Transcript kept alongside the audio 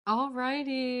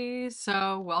Alrighty,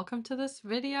 so welcome to this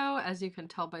video. As you can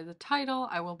tell by the title,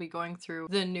 I will be going through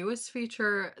the newest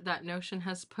feature that Notion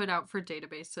has put out for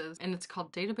databases, and it's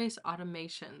called Database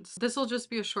Automations. This will just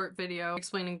be a short video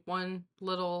explaining one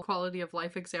little quality of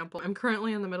life example. I'm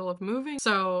currently in the middle of moving,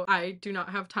 so I do not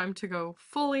have time to go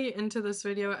fully into this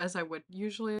video as I would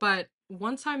usually, but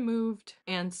once I'm moved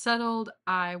and settled,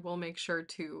 I will make sure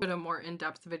to put a more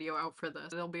in-depth video out for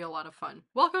this. It'll be a lot of fun.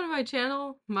 Welcome to my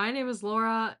channel. My name is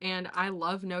Laura and I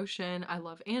love Notion. I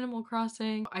love Animal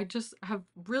Crossing. I just have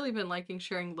really been liking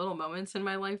sharing little moments in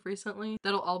my life recently.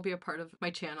 That'll all be a part of my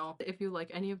channel. If you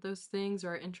like any of those things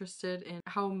or are interested in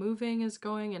how moving is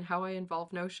going and how I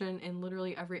involve Notion in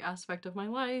literally every aspect of my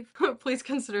life, please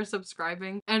consider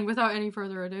subscribing. And without any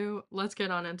further ado, let's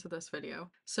get on into this video.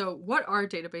 So what are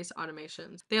database automations?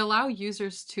 They allow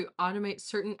users to automate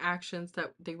certain actions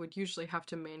that they would usually have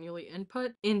to manually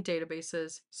input in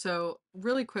databases. So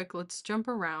really quick, let's jump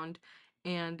around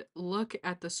and look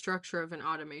at the structure of an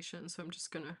automation. So I'm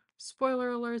just gonna spoiler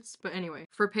alerts, but anyway,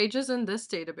 for pages in this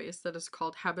database that is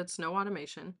called Habits No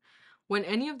Automation, when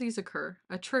any of these occur,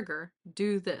 a trigger,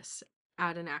 do this,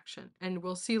 add an action. And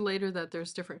we'll see later that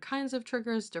there's different kinds of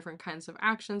triggers, different kinds of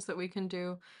actions that we can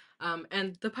do.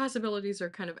 And the possibilities are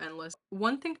kind of endless.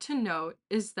 One thing to note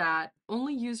is that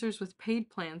only users with paid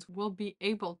plans will be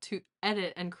able to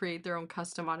edit and create their own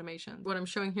custom automations. What I'm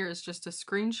showing here is just a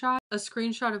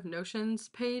screenshot of Notion's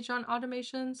page on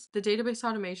automations. The database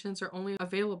automations are only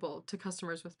available to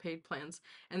customers with paid plans,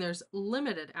 and there's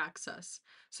limited access.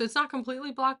 So it's not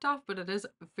completely blocked off, but it is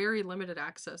very limited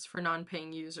access for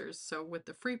non-paying users. So with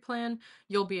the free plan,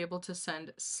 you'll be able to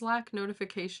send Slack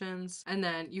notifications, and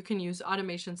then you can use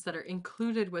automations that are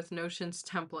included with Notion's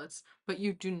templates, but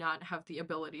you do not have the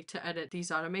ability to edit these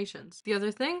automations. The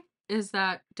other thing is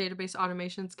that database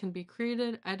automations can be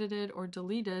created, edited, or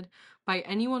deleted by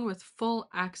anyone with full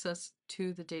access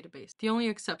to the database. The only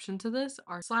exception to this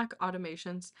are Slack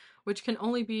automations, which can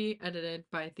only be edited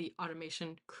by the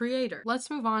automation creator. Let's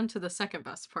move on to the second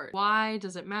best part. Why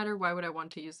does it matter? Why would I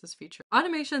want to use this feature?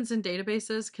 Automations in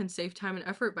databases can save time and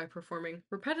effort by performing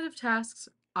repetitive tasks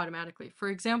automatically. For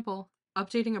example,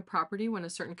 updating a property when a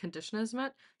certain condition is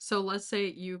met. So let's say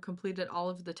you completed all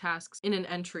of the tasks in an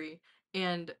entry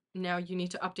and now you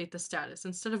need to update the status.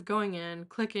 Instead of going in,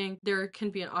 clicking, there can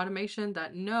be an automation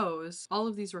that knows all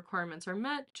of these requirements are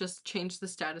met, just change the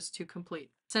status to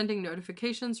complete. Sending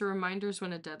notifications or reminders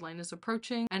when a deadline is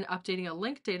approaching, and updating a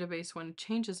linked database when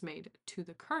change is made to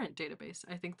the current database.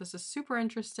 I think this is super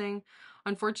interesting.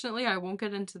 Unfortunately, I won't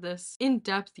get into this in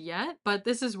depth yet, but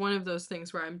this is one of those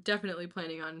things where I'm definitely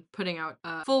planning on putting out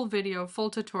a full video, full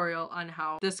tutorial on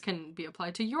how this can be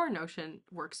applied to your Notion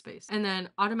workspace. And then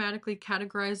automatically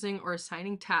categorizing or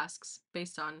assigning tasks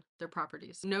based on their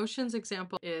properties. Notion's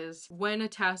example is when a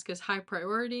task is high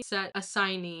priority, set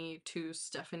assignee to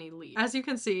Stephanie Lee. As you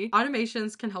can see,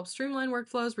 automations can help streamline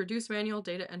workflows, reduce manual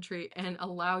data entry, and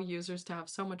allow users to have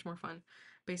so much more fun.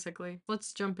 Basically,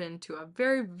 let's jump into a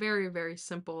very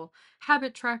simple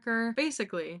habit tracker.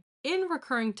 Basically, in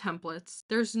recurring templates,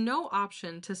 there's no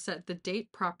option to set the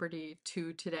date property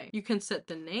to today. You can set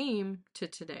the name to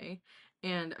today,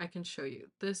 and I can show you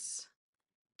this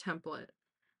template.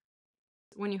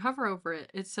 When you hover over it,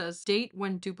 it says date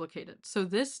when duplicated. So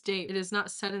this date, it is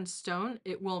not set in stone.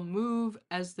 It will move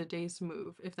as the days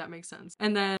move, if that makes sense.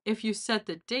 And then if you set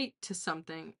the date to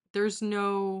something, there's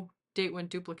no date when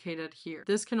duplicated here.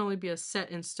 This can only be a set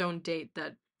in stone date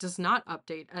that does not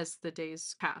update as the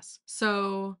days pass.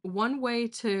 So one way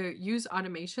to use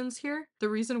automations here, the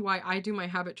reason why I do my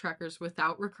habit trackers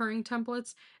without recurring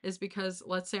templates is because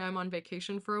let's say I'm on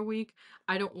vacation for a week,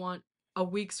 I don't want a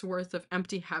week's worth of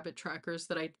empty habit trackers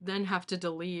that I then have to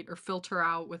delete or filter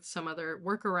out with some other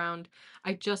workaround.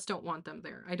 I just don't want them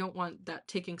there. I don't want that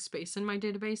taking space in my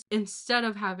database. Instead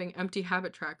of having empty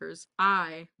habit trackers,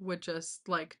 I would just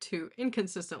like to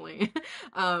inconsistently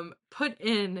put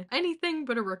in anything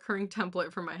but a recurring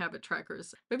template for my habit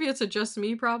trackers. Maybe it's a just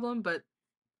me problem, but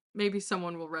maybe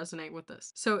someone will resonate with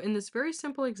this. So in this very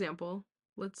simple example,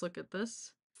 let's look at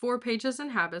this. For pages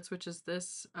and habits, which is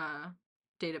this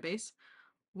database,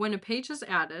 when a page is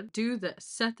added, do this,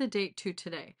 set the date to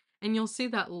today. And you'll see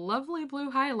that lovely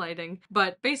blue highlighting,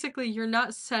 but basically you're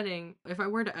not setting, if I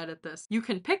were to edit this, you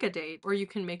can pick a date or you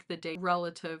can make the date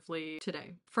relatively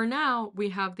today. For now, we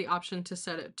have the option to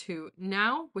set it to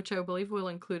now, which I believe will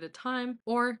include a time,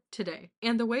 or today.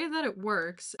 And the way that it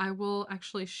works, I will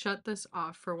actually shut this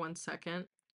off for 1 second.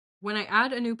 When I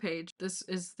add a new page, this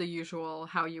is the usual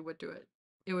how you would do it.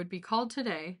 It would be called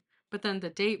today, but then the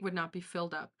date would not be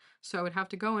filled up. So I would have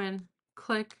to go in,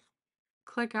 click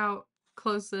out,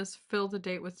 close this, fill the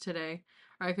date with today,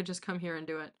 or I could just come here and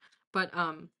do it. But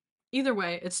either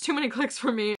way, it's too many clicks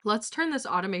for me. Let's turn this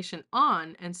automation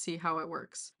on and see how it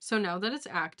works. So now that it's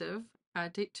active,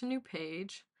 add date to new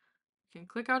page. You can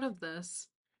click out of this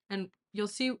and you'll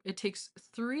see it takes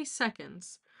 3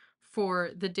 seconds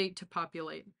for the date to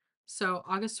populate. So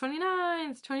August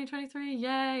 29th, 2023,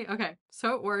 yay. Okay,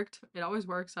 so it worked. It always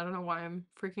works. I don't know why I'm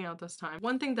freaking out this time.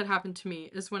 One thing that happened to me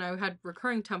is when I had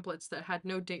recurring templates that had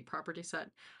no date property set,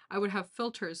 I would have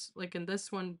filters, like in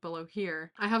this one below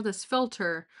here. I have this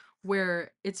filter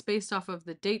where it's based off of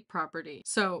the date property.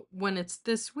 So when it's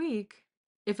this week,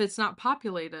 if it's not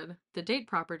populated, the date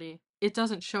property, it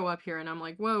doesn't show up here and I'm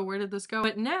like, whoa, where did this go?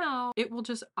 But now it will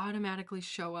just automatically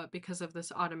show up because of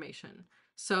this automation.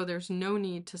 So there's no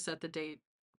need to set the date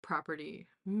property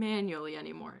manually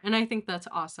anymore. And I think that's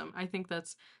awesome. I think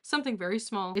that's something very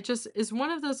small. It just is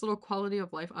one of those little quality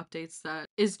of life updates that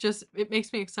is just, it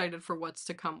makes me excited for what's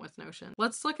to come with Notion.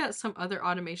 Let's look at some other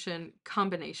automation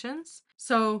combinations.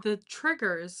 So the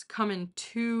triggers come in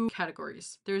 2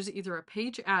 categories. There's either a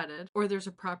page added or there's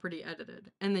a property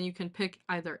edited. And then you can pick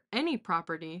either any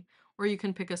property or you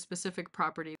can pick a specific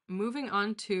property. Moving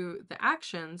on to the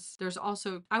actions, there's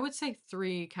also, I would say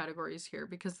 3 categories here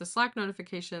because the Slack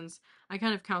notifications, I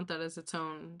kind of count that as its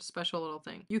own special little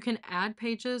thing. You can add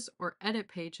pages or edit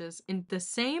pages in the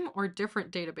same or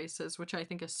different databases, which I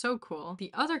think is so cool.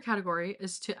 The other category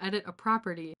is to edit a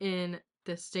property in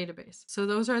this database. So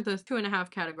those are the 2.5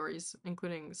 categories,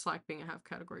 including Slack being a half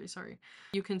category, sorry.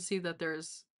 You can see that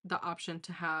there's the option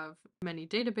to have many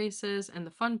databases, and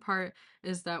the fun part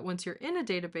is that once you're in a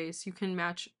database, you can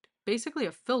match basically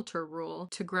a filter rule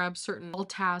to grab certain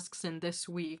tasks in this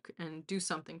week and do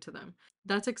something to them.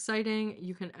 That's exciting.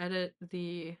 You can edit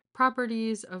the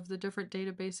properties of the different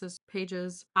databases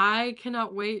pages. I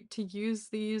cannot wait to use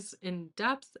these in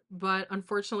depth, but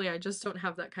unfortunately I just don't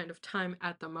have that kind of time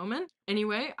at the moment.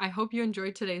 Anyway, I hope you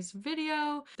enjoyed today's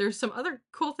video. There's some other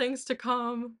cool things to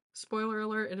come. Spoiler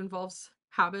alert, it involves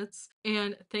habits.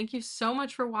 And thank you so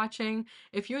much for watching.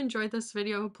 If you enjoyed this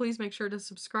video, please make sure to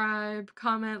subscribe,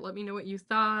 comment, let me know what you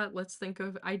thought. Let's think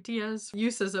of ideas,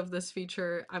 uses of this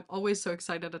feature. I'm always so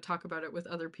excited to talk about it with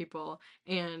other people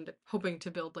and hoping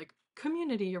to build like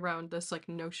community around this like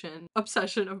Notion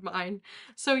obsession of mine.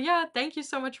 So yeah, thank you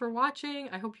so much for watching.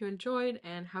 I hope you enjoyed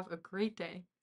and have a great day.